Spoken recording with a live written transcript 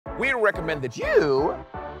we recommend that you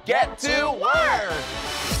get to work.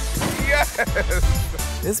 Yes.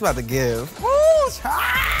 It's about to give. Woo,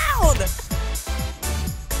 child!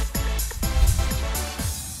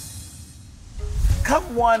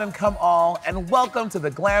 Come one and come all, and welcome to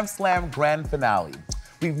the Glam Slam Grand Finale.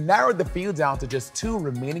 We've narrowed the field down to just 2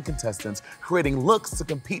 remaining contestants, creating looks to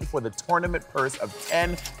compete for the tournament purse of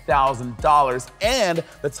 $10,000 and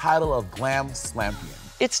the title of Glam Slampion.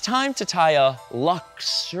 It's time to tie a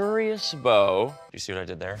luxurious bow. You see what I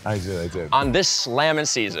did there? I did. On this slammin'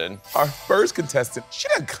 season. Our first contestant, she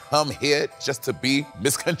didn't come here just to be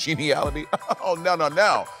Miss Congeniality. Oh,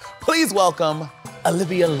 no. Please welcome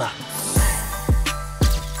Olivia Lux.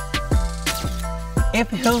 It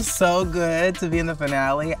feels so good to be in the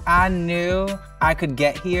finale. I knew I could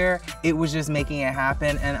get here. It was just making it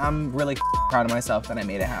happen, and I'm really proud of myself that I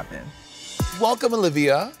made it happen. Welcome,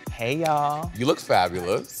 Olivia. Hey, y'all. You look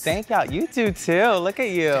fabulous. Thank y'all. You do, too. Look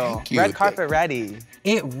at you. Thank you. Red carpet ready.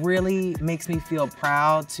 It really makes me feel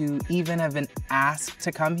proud to even have been asked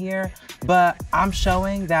to come here, but I'm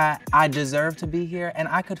showing that I deserve to be here, and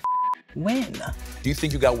I could win. Do you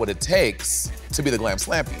think you got what it takes to be the Glam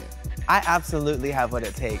Slampion? I absolutely have what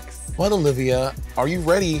it takes. Well, Olivia, are you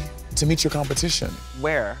ready to meet your competition?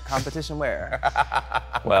 Where? Competition where?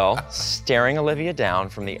 Well, staring Olivia down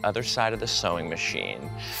from the other side of the sewing machine,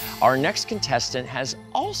 our next contestant has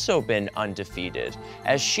also been undefeated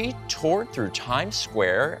as she toured through Times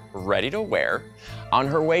Square, ready to wear, on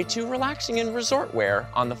her way to relaxing in resort wear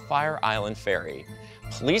on the Fire Island Ferry.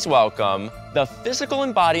 Please welcome the physical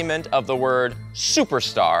embodiment of the word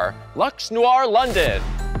superstar, Luxx Noir London.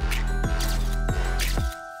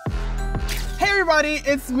 Hey everybody,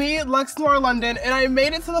 it's me, Luxx Noir London, and I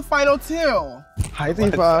made it to the final 2. Hi,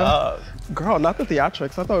 Diva. Girl, not the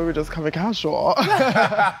theatrics. I thought we were just coming casual.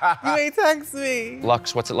 You ain't text me.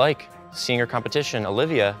 Luxx, what's it like seeing your competition,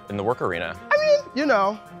 Olivia, in the work arena? I mean, you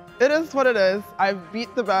know, it is what it is. I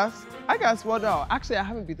beat the best. I guess, well, no, actually, I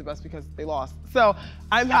haven't beat the best because they lost. So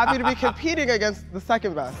I'm happy to be competing against the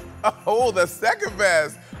second best. Oh, the second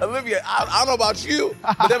best. Olivia, I don't know about you,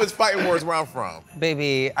 but them is fighting words where I'm from.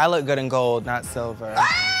 Baby, I look good in gold, not silver.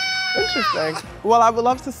 Interesting. Well, I would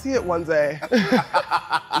love to see it one day.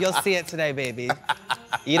 You'll see it today, baby.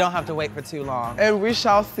 You don't have to wait for too long. And we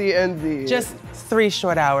shall see indeed. Just 3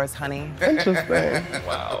 short hours, honey. Interesting.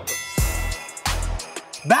 Wow.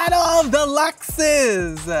 Battle of the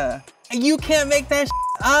Luxes! You can't make that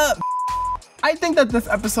up. I think that this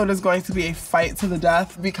episode is going to be a fight to the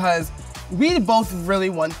death because we both really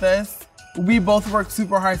want this. We both worked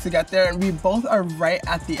super hard to get there, and we both are right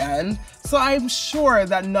at the end. So I'm sure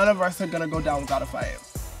that none of us are gonna go down without a fight.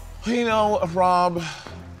 You know, Rob,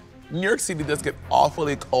 New York City does get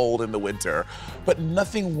awfully cold in the winter, but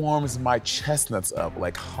nothing warms my chestnuts up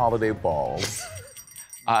like holiday balls.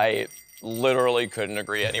 I literally couldn't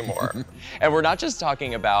agree anymore. And we're not just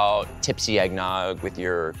talking about tipsy eggnog with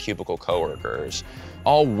your cubicle coworkers.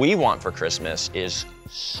 All we want for Christmas is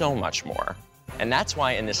so much more. And that's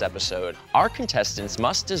why in this episode, our contestants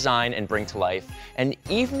must design and bring to life an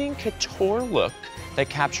evening couture look that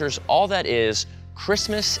captures all that is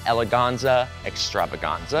Christmas eleganza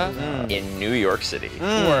extravaganza in New York City.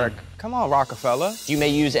 Work. Come on, Rockefeller. You may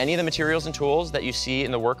use any of the materials and tools that you see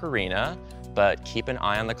in the work arena, but keep an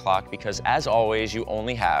eye on the clock because as always, you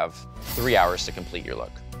only have 3 hours to complete your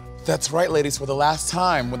look. That's right, ladies, for the last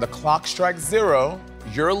time, when the clock strikes 0,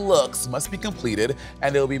 your looks must be completed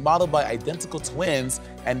and they'll be modeled by identical twins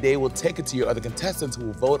and they will take it to your other contestants who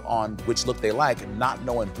will vote on which look they like, not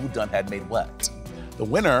knowing who done had made what. The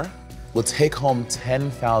winner will take home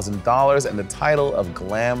 $10,000 and the title of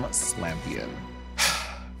Glam Slampion.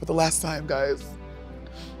 For the last time, guys,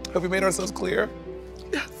 have we made ourselves clear?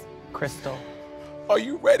 Yes. Crystal. Are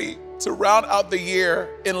you ready to round out the year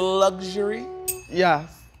in luxury?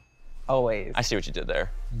 Yes. Always. I see what you did there.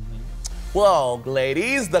 Well,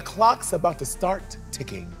 ladies, the clock's about to start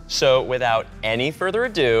ticking. So without any further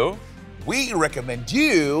ado, We recommend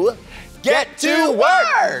you get to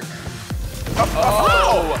work!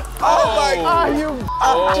 Oh my God! You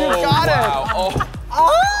got it!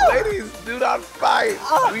 wow. Ladies, do not fight.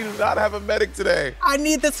 We do not have a medic today. I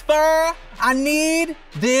need this fur. I need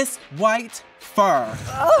this white fur.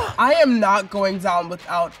 I am not going down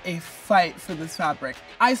without a fight for this fabric.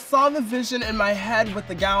 I saw the vision in my head with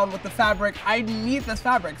the gown, with the fabric. I need this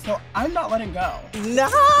fabric, so I'm not letting go. No!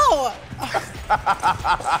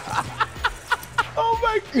 Oh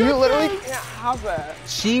my God. You literally can't have it.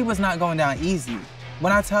 She was not going down easy.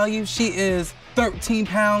 When I tell you she is 13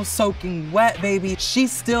 pounds soaking wet, baby, she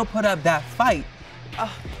still put up that fight.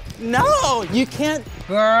 No, you can't.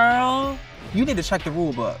 Girl, You need to check the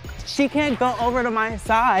rule book. She can't go over to my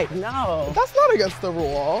side, no. That's not against the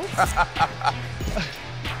rules.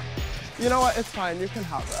 You know what, it's fine, you can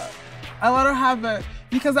have it. I let her have it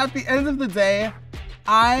because at the end of the day,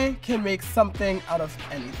 I can make something out of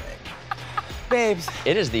anything. Babes.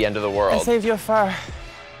 It is the end of the world. I saved your fur.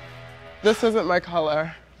 This isn't my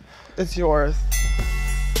color. It's yours.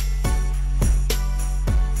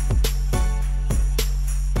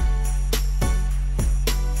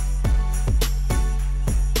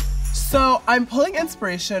 So I'm pulling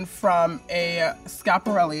inspiration from a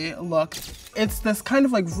Schiaparelli look. It's this kind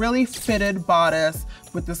of like really fitted bodice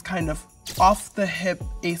with this kind of off the hip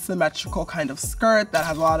asymmetrical kind of skirt that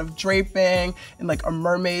has a lot of draping and like a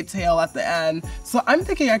mermaid tail at the end. So I'm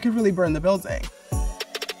thinking I could really burn the building.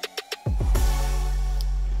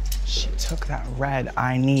 She took that red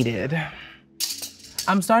I needed.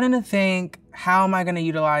 I'm starting to think, how am I gonna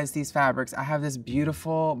utilize these fabrics? I have this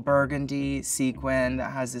beautiful burgundy sequin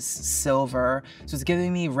that has this silver, so it's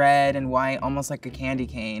giving me red and white, almost like a candy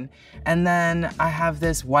cane. And then I have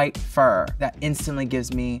this white fur that instantly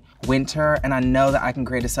gives me winter, and I know that I can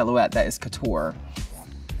create a silhouette that is couture.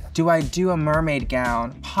 Do I do a mermaid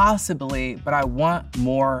gown? Possibly, but I want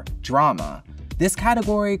more drama. This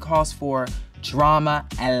category calls for drama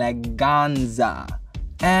eleganza.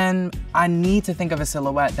 And I need to think of a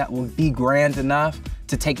silhouette that will be grand enough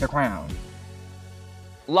to take the crown.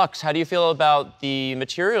 Luxx, how do you feel about the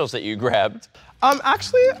materials that you grabbed?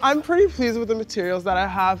 Actually, I'm pretty pleased with the materials that I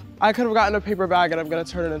have. I could have gotten a paper bag and I'm gonna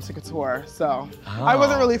turn it into couture, so. I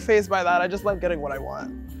wasn't really fazed by that. I just like getting what I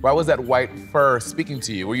want. Why was that white fur speaking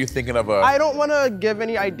to you? Were you thinking of a... I don't wanna give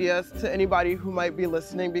any ideas to anybody who might be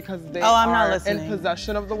listening because they are in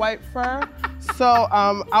possession of the white fur. So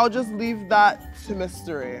I'll just leave that to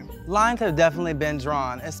mystery. Lines have definitely been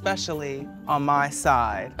drawn, especially on my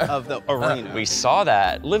side of the arena. We saw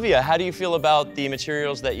that. Olivia, how do you feel about the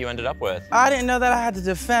materials that you ended up with? I didn't know that I had to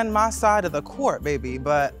defend my side of the court, baby,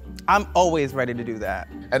 but I'm always ready to do that.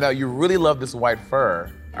 And now you really love this white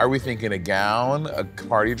fur. Are we thinking a gown, a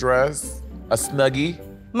party dress, a snuggie?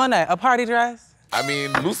 Monet, a party dress? I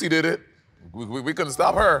mean, Lucy did it. We couldn't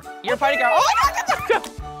stop her. You're a party girl. Oh my God!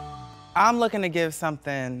 I'm looking to give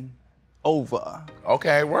something over.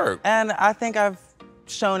 Okay, work. And I think I've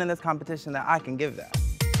shown in this competition that I can give that.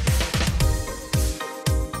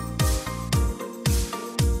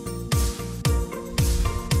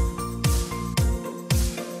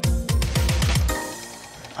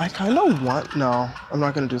 I kind of want, no, I'm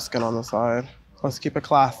not gonna do skin on the side. Let's keep it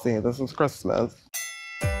classy, this is Christmas.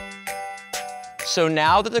 So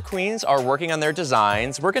now that the queens are working on their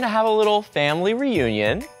designs, we're gonna have a little family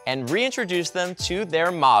reunion and reintroduce them to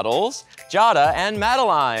their models, Jada and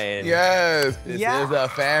Madeline. Yes, this is a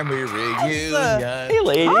family reunion. Hey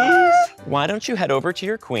ladies, why don't you head over to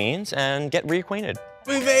your queens and get reacquainted?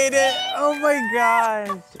 We made it, oh my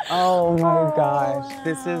gosh. Oh my gosh,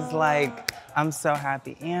 this is like, I'm so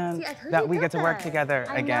happy, and that we get to work together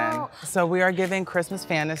again. So we are giving Christmas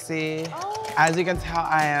fantasy. As you can tell,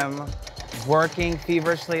 I am working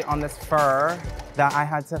feverishly on this fur that I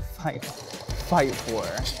had to fight for.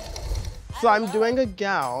 So I'm doing a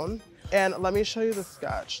gown, and let me show you the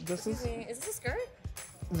sketch. This is this a skirt?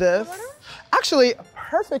 This. Actually,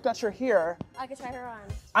 perfect that you're here. I could try her on.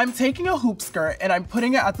 I'm taking a hoop skirt and I'm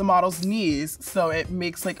putting it at the model's knees so it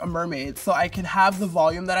makes like a mermaid, so I can have the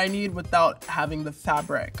volume that I need without having the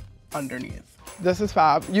fabric underneath. This is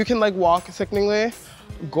fab. You can like walk sickeningly.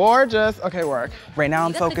 Gorgeous. Okay, work. Right now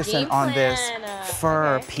I'm focusing on this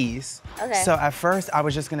fur piece. Okay. So at first I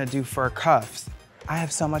was just gonna do fur cuffs. I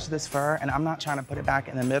have so much of this fur and I'm not trying to put it back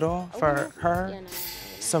in the middle for her. Yeah, no.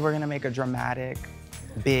 So we're gonna make a dramatic,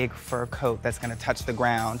 big fur coat that's gonna touch the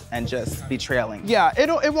ground and just be trailing. Yeah,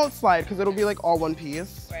 it won't slide because it'll be like all one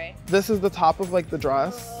piece. Right. This is the top of like the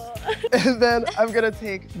dress. And then I'm gonna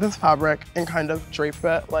take this fabric and kind of drape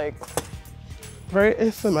it like very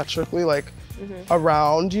asymmetrically, like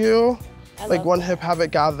around you. Like one hip have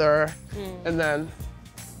it gather, and then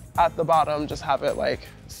at the bottom just have it like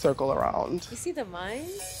circle around. You see the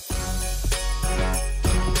mines?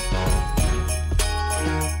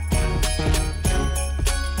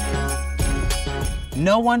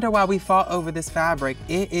 No wonder why we fought over this fabric.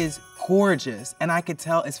 It is gorgeous, and I could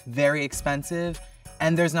tell it's very expensive,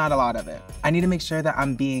 and there's not a lot of it. I need to make sure that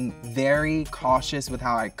I'm being very cautious with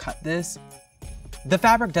how I cut this. The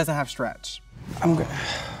fabric doesn't have stretch. I'm good.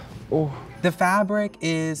 Oh. The fabric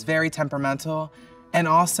is very temperamental, and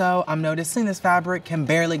also I'm noticing this fabric can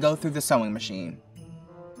barely go through the sewing machine.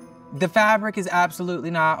 The fabric is absolutely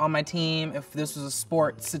not on my team. If this was a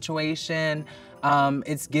sports situation,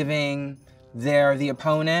 it's giving they're the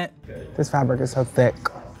opponent. This fabric is so thick.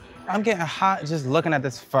 I'm getting hot just looking at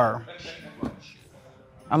this fur.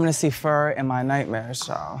 I'm gonna see fur in my nightmares,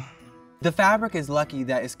 y'all. The fabric is lucky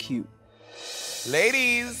that it's cute.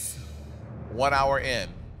 Ladies, 1 hour in.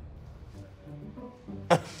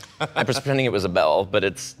 I was pretending it was a bell, but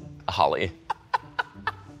it's a holly.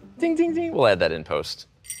 Ding, ding, ding. We'll add that in post.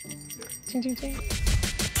 Ding, ding, ding.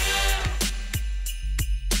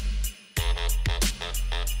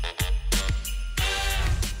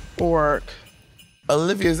 Work.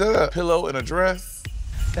 Olivia, is that a pillow in a dress?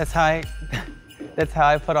 That's how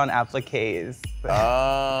I put on appliques.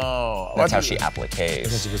 Oh. That's how she That's how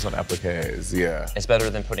appliques. she puts on appliques, yeah. It's better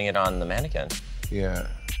than putting it on the mannequin. Yeah.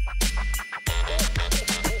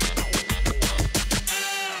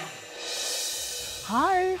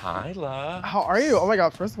 Hi. Hi, love. How are you? Oh my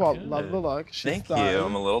God, first of all, love the look. She's Thank done. you.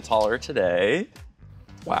 I'm a little taller today.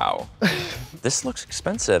 Wow. This looks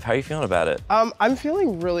expensive. How are you feeling about it? I'm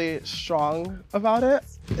feeling really strong about it.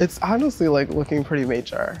 It's honestly like looking pretty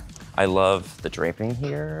major. I love the draping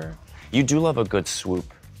here. You do love a good swoop,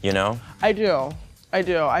 you know? I do.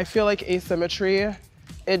 I feel like asymmetry,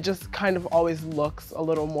 it just kind of always looks a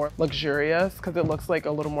little more luxurious because it looks like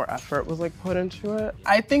a little more effort was like put into it.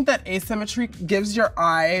 I think that asymmetry gives your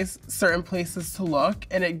eyes certain places to look,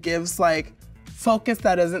 and it gives like focus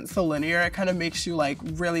that isn't so linear. It kind of makes you like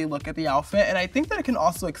really look at the outfit. And I think that it can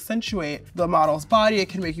also accentuate the model's body. It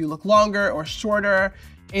can make you look longer or shorter.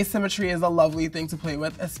 Asymmetry is a lovely thing to play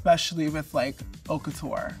with, especially with like haute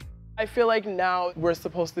couture. I feel like now we're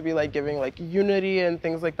supposed to be like giving like unity and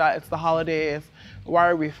things like that. It's the holidays. Why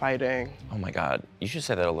are we fighting? Oh my God, you should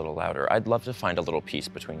say that a little louder. I'd love to find a little peace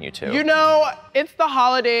between you two. You know, it's the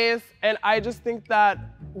holidays, and I just think that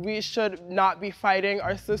we should not be fighting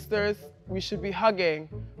our sisters. We should be hugging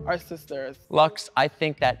our sisters. Luxx, I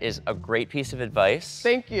think that is a great piece of advice.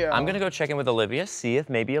 Thank you. I'm gonna go check in with Olivia, see if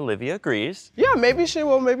maybe Olivia agrees. Yeah, maybe she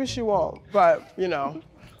will, maybe she won't. But, you know,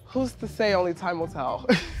 who's to say? Only time will tell.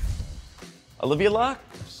 Olivia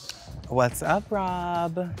Lux, What's up,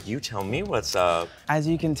 Rob? you tell me what's up. As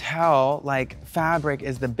you can tell, like, fabric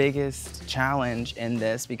is the biggest challenge in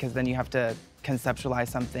this because then you have to conceptualize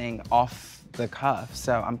something off the cuff.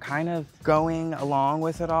 So I'm kind of going along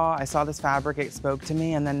with it all. I saw this fabric, it spoke to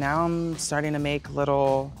me, and then now I'm starting to make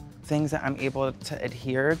little things that I'm able to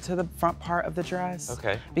adhere to the front part of the dress.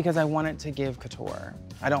 Okay. Because I want it to give couture.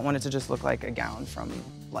 I don't want it to just look like a gown from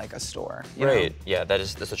like a store. You know? Great, yeah,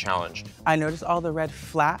 that's a challenge. I noticed all the red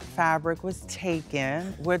flat fabric was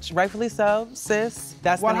taken, which rightfully so, sis.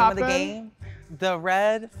 That's What the name of the happened? game. The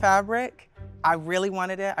red fabric, I really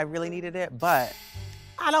wanted it, I really needed it, but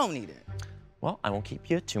I don't need it. Well, I won't keep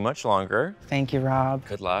you too much longer. Thank you, Rob.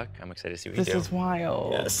 Good luck, I'm excited to see what This you do. is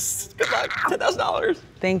wild. Yes, good luck, $10,000.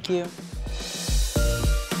 Thank you.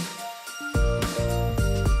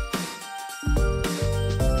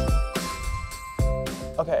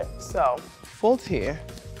 Okay, so full tea.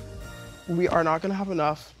 We are not gonna have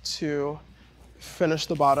enough to finish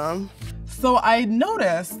the bottom. So I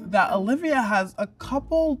noticed that Olivia has a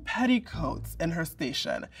couple petticoats in her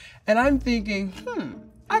station. And I'm thinking,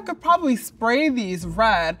 I could probably spray these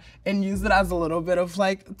red and use it as a little bit of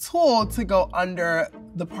like tool to go under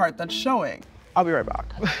the part that's showing. I'll be right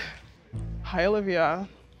back. Hi, Olivia.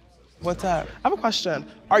 What's up? I have a question.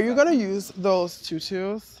 Are you gonna use those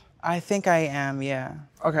tutus? I think I am, yeah.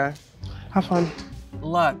 Okay, have fun.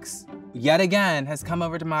 Luxx, yet again, has come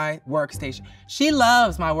over to my workstation. She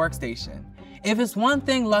loves my workstation. If it's one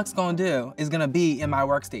thing Luxx gonna do, is gonna be in my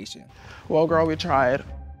workstation. Well, girl, we tried.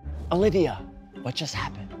 Olivia, what just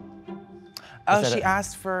happened? Oh, that she it?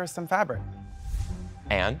 asked for some fabric.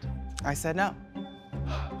 And? I said no.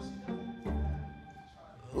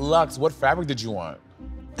 Luxx, what fabric did you want?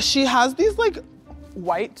 She has these like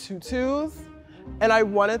white tutus, and I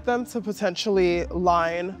wanted them to potentially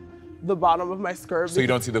line the bottom of my skirt. So you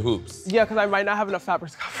don't see the hoops? Yeah, because I might not have enough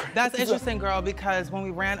fabric to cover it. That's interesting, girl, because when we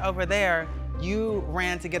ran over there, you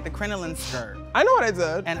ran to get the crinoline skirt, I know what I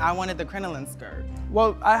did. and I wanted the crinoline skirt.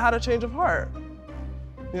 Well, I had a change of heart.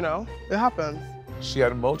 You know, it happens. She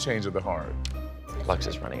had no change of the heart. Luxx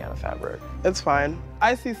is running out of fabric. It's fine.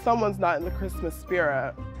 I see someone's not in the Christmas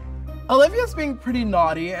spirit. Olivia's being pretty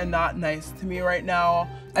naughty and not nice to me right now.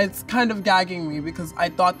 It's kind of gagging me because I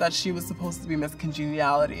thought that she was supposed to be Miss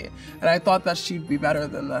Congeniality, and I thought that she'd be better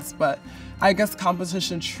than this, but I guess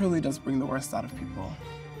competition truly does bring the worst out of people.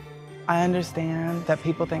 I understand that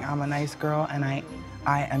people think I'm a nice girl, and I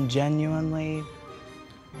am genuinely,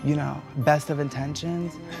 you know, best of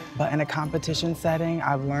intentions, but in a competition setting,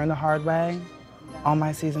 I've learned the hard way on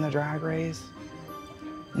my season of Drag Race,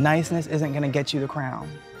 niceness isn't gonna get you the crown,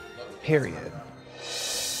 period.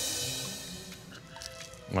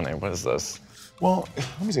 Monet, what is this? Well,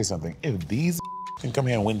 let me say something. If these can come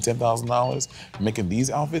here and win $10,000 making these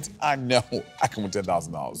outfits, I know I can win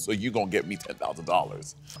 $10,000. So you're gonna get me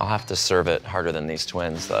 $10,000. I'll have to serve it harder than these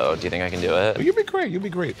twins, though. Do you think I can do it? But you'll be great, you'll be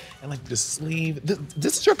great. And like the sleeve,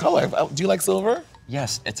 this is your color. Do you like silver?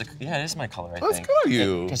 Yes, it is my color, I That's think. good of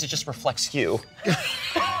you. Because it just reflects you.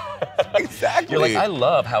 Exactly. You're like, I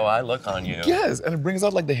love how I look on you. Yes, and it brings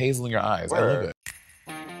out like the hazel in your eyes. Word. I love it.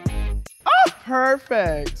 Oh,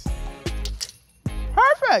 perfect.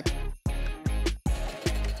 Perfect.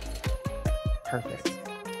 Perfect.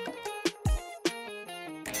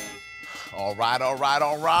 All right, all right,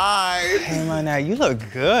 all right. Hey, Monet, you look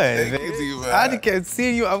good. Thank you, Diva. I can't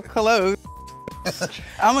see you up close.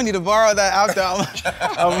 I'm gonna need to borrow that after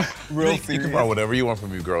I'm real You serious. can borrow whatever you want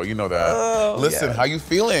from me, girl. You know that. Oh, Listen, yeah. how you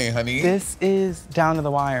feeling, honey? This is down to the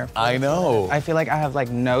wire. I know. I feel like I have like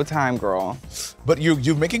no time, girl. But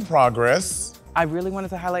you're making progress. I really wanted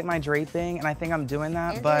to highlight my draping, and I think I'm doing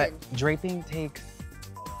that, but draping takes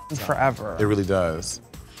forever. It really does.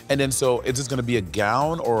 And then so is this gonna be a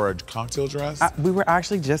gown or a cocktail dress? We were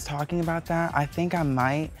actually just talking about that. I think I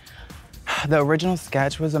might. The original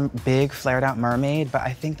sketch was a big flared out mermaid, but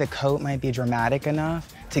I think the coat might be dramatic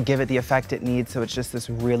enough to give it the effect it needs, so it's just this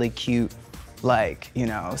really cute, like, you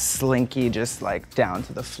know, slinky, just like down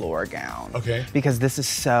to the floor gown. Okay. Because this is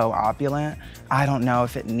so opulent, I don't know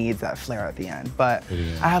if it needs that flare at the end, but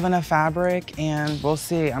I have enough fabric and we'll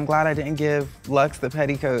see. I'm glad I didn't give Luxx the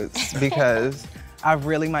petticoats because I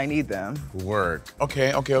really might need them. Work.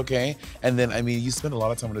 Okay, okay, okay. And then, I mean, you spend a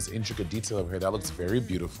lot of time on this intricate detail over here. That looks very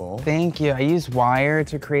beautiful. Thank you. I used wire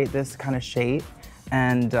to create this kind of shape.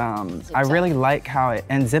 And I really like how it,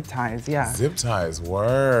 and zip ties, yeah. Zip ties,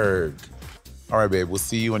 work. All right, babe, we'll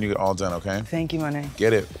see you when you get all done, okay? Thank you, Monet.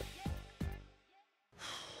 Get it.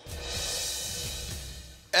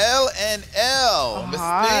 L&L, Miss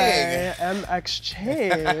Hi, Thing. MX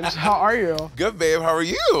Change. How are you? Good, babe, how are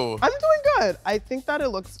you? I'm doing good. I think that it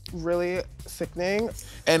looks really sickening.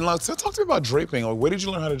 And like, so talk to me about draping. Like, where did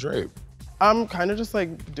you learn how to drape? I'm kind of just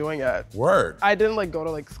like doing it. Work. I didn't like go to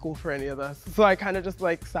like school for any of this. So I kind of just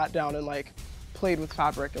like sat down and like played with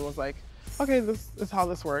fabric and was like, okay, this is how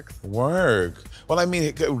this works. Work. Well, I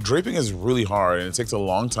mean, draping is really hard and it takes a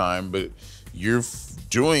long time, but you're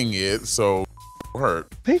doing it, so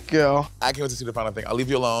work. Thank you. I can't wait to see the final thing. I'll leave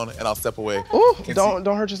you alone and I'll step away. Ooh, Can't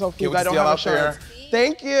don't hurt yourself, please. Can't wait I to don't see y'all have out there. insurance.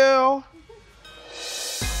 Thank you.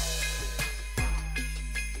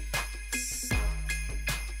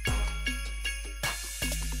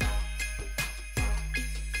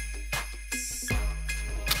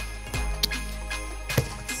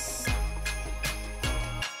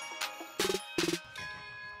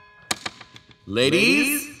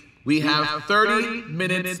 Ladies, we have 30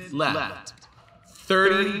 minutes left.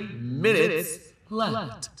 30 minutes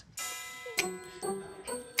left.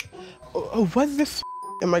 What this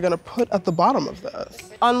am I gonna put at the bottom of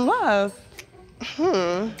this? Unless,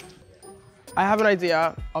 I have an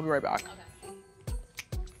idea. I'll be right back.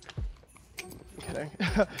 I'm kidding.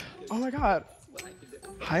 Oh my God.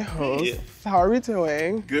 Hi, host. How are we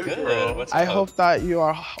doing? Good, girl. What's I up? hope that you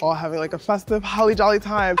are all having like a festive, holly jolly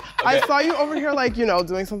time. I saw you over here like, you know,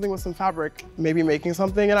 doing something with some fabric, maybe making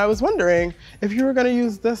something, and I was wondering if you were gonna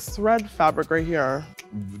use this red fabric right here.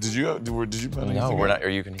 Did you plan on No, using we're it? not. Are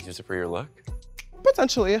you going to use it for your look?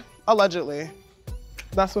 Potentially, allegedly.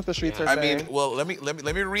 That's what the streets are I saying. mean, well, let me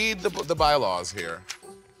read the bylaws here.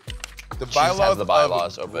 The has the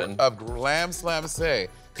bylaws open. of Glam Slam say,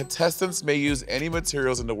 contestants may use any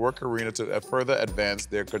materials in the work arena to further advance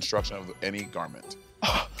their construction of any garment.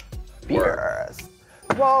 Yes.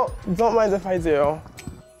 Well, don't mind if I do.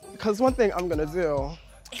 Because one thing I'm gonna do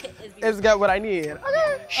is get what I need.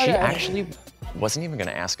 Okay. She actually wasn't even going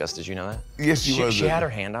to ask us. Did you know that? Yes, she was. She had her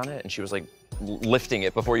hand on it and she was like lifting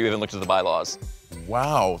it before you even looked at the bylaws.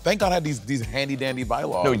 Wow. Thank God I had these handy dandy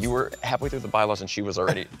bylaws. No, you were halfway through the bylaws and she was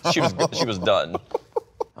already, she was done.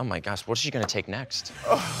 Oh my gosh, what is she gonna take next?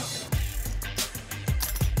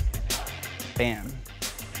 Bam.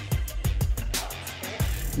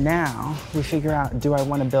 Now we figure out, do I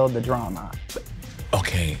want to build the drama?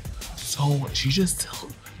 Okay, so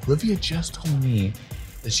Olivia just told me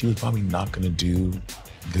that she was probably not gonna do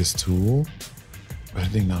this tool, but I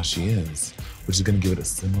think now she is, which is gonna give it a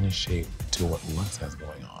similar shape to what Luxx has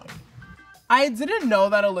going on. I didn't know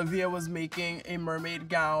that Olivia was making a mermaid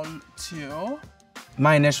gown too.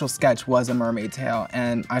 My initial sketch was a mermaid tail,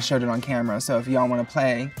 and I showed it on camera, so if y'all want to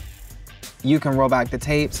play, you can roll back the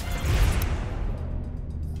tapes.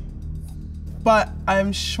 But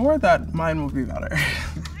I'm sure that mine will be better.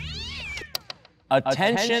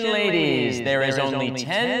 Attention ladies, there is only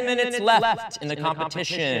 10 minutes left in the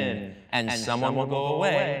competition, and someone will go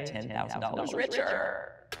away $10,000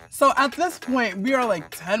 richer. So at this point, we are like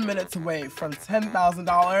 10 minutes away from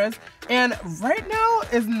 $10,000, and right now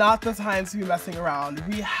is not the time to be messing around.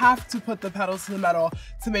 We have to put the pedal to the metal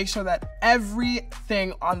to make sure that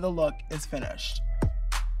everything on the look is finished.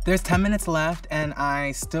 There's 10 minutes left, and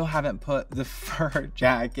I still haven't put the fur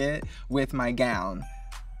jacket with my gown.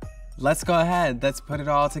 Let's go ahead, let's put it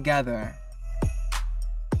all together.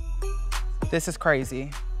 This is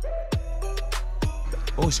crazy.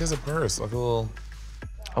 Oh, she has a purse, like a little...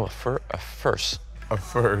 Oh, a purse. A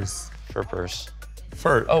purse. Fur purse.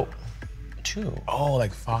 Fur. Oh, two. Oh,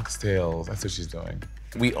 like foxtails. That's what she's doing.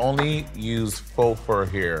 We only use faux fur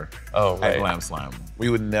here at Glam Slam. We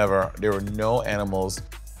would never, there were no animals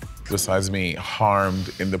besides me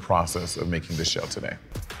harmed in the process of making the show today.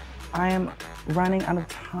 I am running out of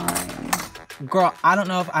time. Girl, I don't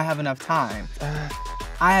know if I have enough time.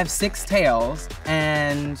 I have 6 tails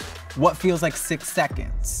and what feels like 6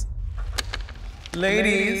 seconds.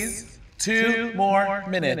 Ladies, 2 more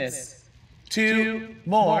minutes. 2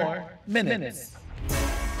 more minutes.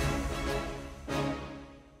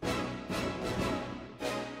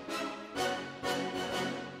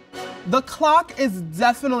 The clock is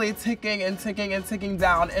definitely ticking and ticking and ticking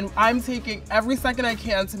down, and I'm taking every second I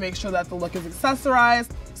can to make sure that the look is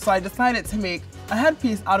accessorized. So I decided to make a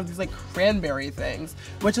headpiece out of these like cranberry things,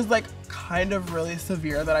 which is like kind of really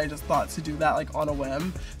severe that I just thought to do that like on a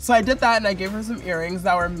whim. So I did that, and I gave her some earrings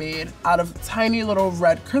that were made out of tiny little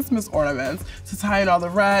red Christmas ornaments to tie in all the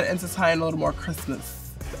red and to tie in a little more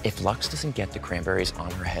Christmas. If Luxx doesn't get the cranberries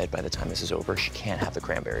on her head by the time this is over, she can't have the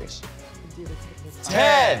cranberries.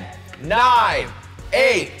 10, 9,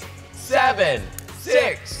 8, 7,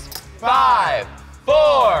 6, 5,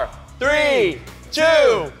 4, 3, 2,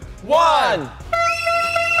 1.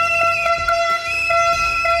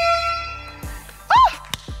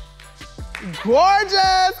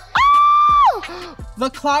 Gorgeous! Ah! The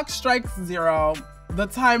clock strikes 0, the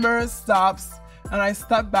timer stops, and I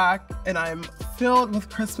step back and I'm filled with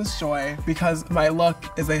Christmas joy because my look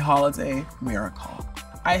is a holiday miracle.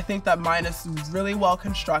 I think that mine is really well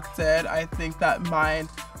constructed. I think that mine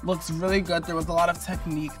looks really good. There was a lot of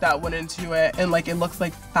technique that went into it, and like it looks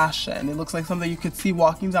like fashion. It looks like something you could see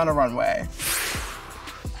walking down a runway.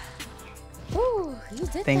 Ooh, you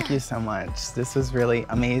did Thank that. you so much. This was really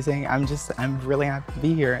amazing. I'm really happy to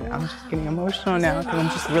be here, and I'm just getting emotional now because I'm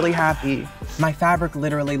just really happy. My fabric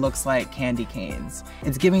literally looks like candy canes.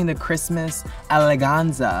 It's giving the Christmas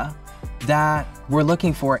eleganza that we're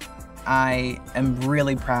looking for. I am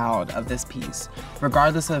really proud of this piece.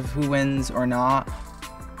 Regardless of who wins or not,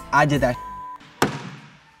 I did that.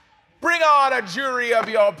 Bring on a jury of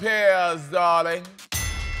your peers, darling.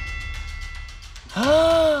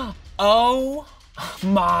 Oh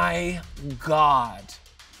my God.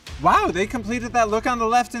 Wow, they completed that look on the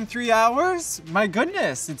left in 3 hours? My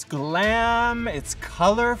goodness, it's glam, it's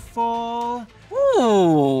colorful.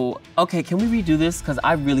 Ooh, okay, can we redo this? Because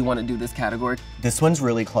I really want to do this category. This one's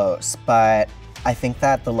really close, but I think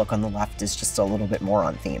that the look on the left is just a little bit more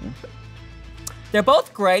on theme. They're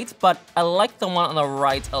both great, but I like the one on the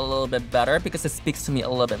right a little bit better because it speaks to me a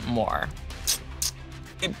little bit more.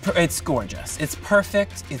 It's gorgeous, it's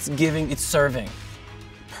perfect, it's giving, it's serving.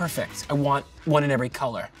 Perfect, I want one in every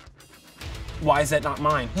color. Why is that not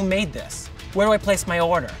mine? Who made this? Where do I place my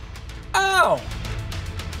order? Oh!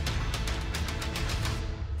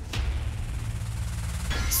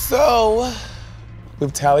 So,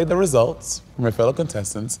 we've tallied the results from our fellow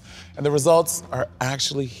contestants, and the results are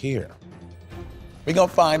actually here. We're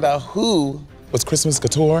gonna find out who was Christmas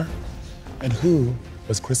Couture and who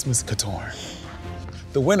was Christmas Couture.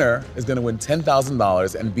 The winner is gonna win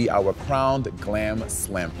 $10,000 and be our crowned Glam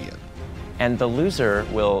Slampion. And the loser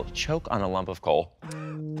will choke on a lump of coal.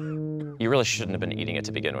 You really shouldn't have been eating it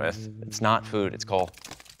to begin with. It's not food, it's coal.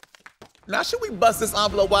 Now, should we bust this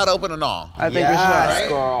envelope wide open or not? I think we should,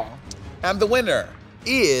 girl. And the winner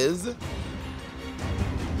is...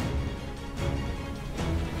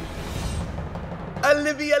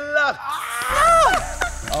 Olivia Lux.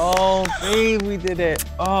 Oh, babe, we did it.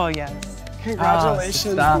 Oh, yes.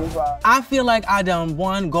 Congratulations, stop. ViiV. I feel like I done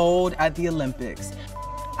won gold at the Olympics.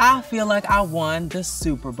 I feel like I won the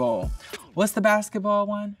Super Bowl. What's the basketball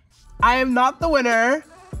one? I am not the winner.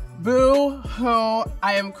 Boo-hoo.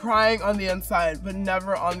 I am crying on the inside, but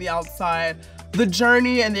never on the outside. The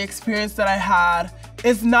journey and the experience that I had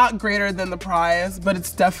is not greater than the prize, but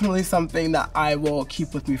it's definitely something that I will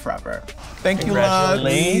keep with me forever. Thank you, Lux.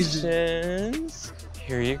 Congratulations.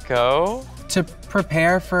 Here you go. To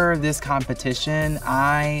prepare for this competition,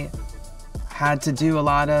 I had to do a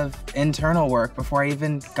lot of internal work before I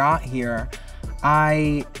even got here.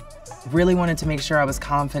 I really wanted to make sure I was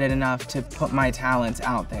confident enough to put my talents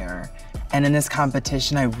out there. And in this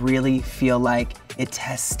competition, I really feel like it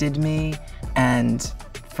tested me. And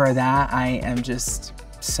for that, I am just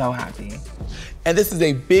so happy. And this is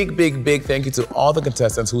a big, big, big thank you to all the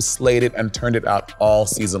contestants who slayed it and turned it out all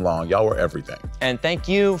season long. Y'all were everything. And thank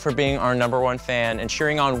you for being our #1 fan and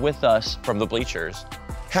cheering on with us from the bleachers.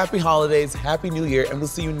 Happy holidays, happy new year, and we'll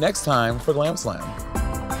see you next time for Glam Slam.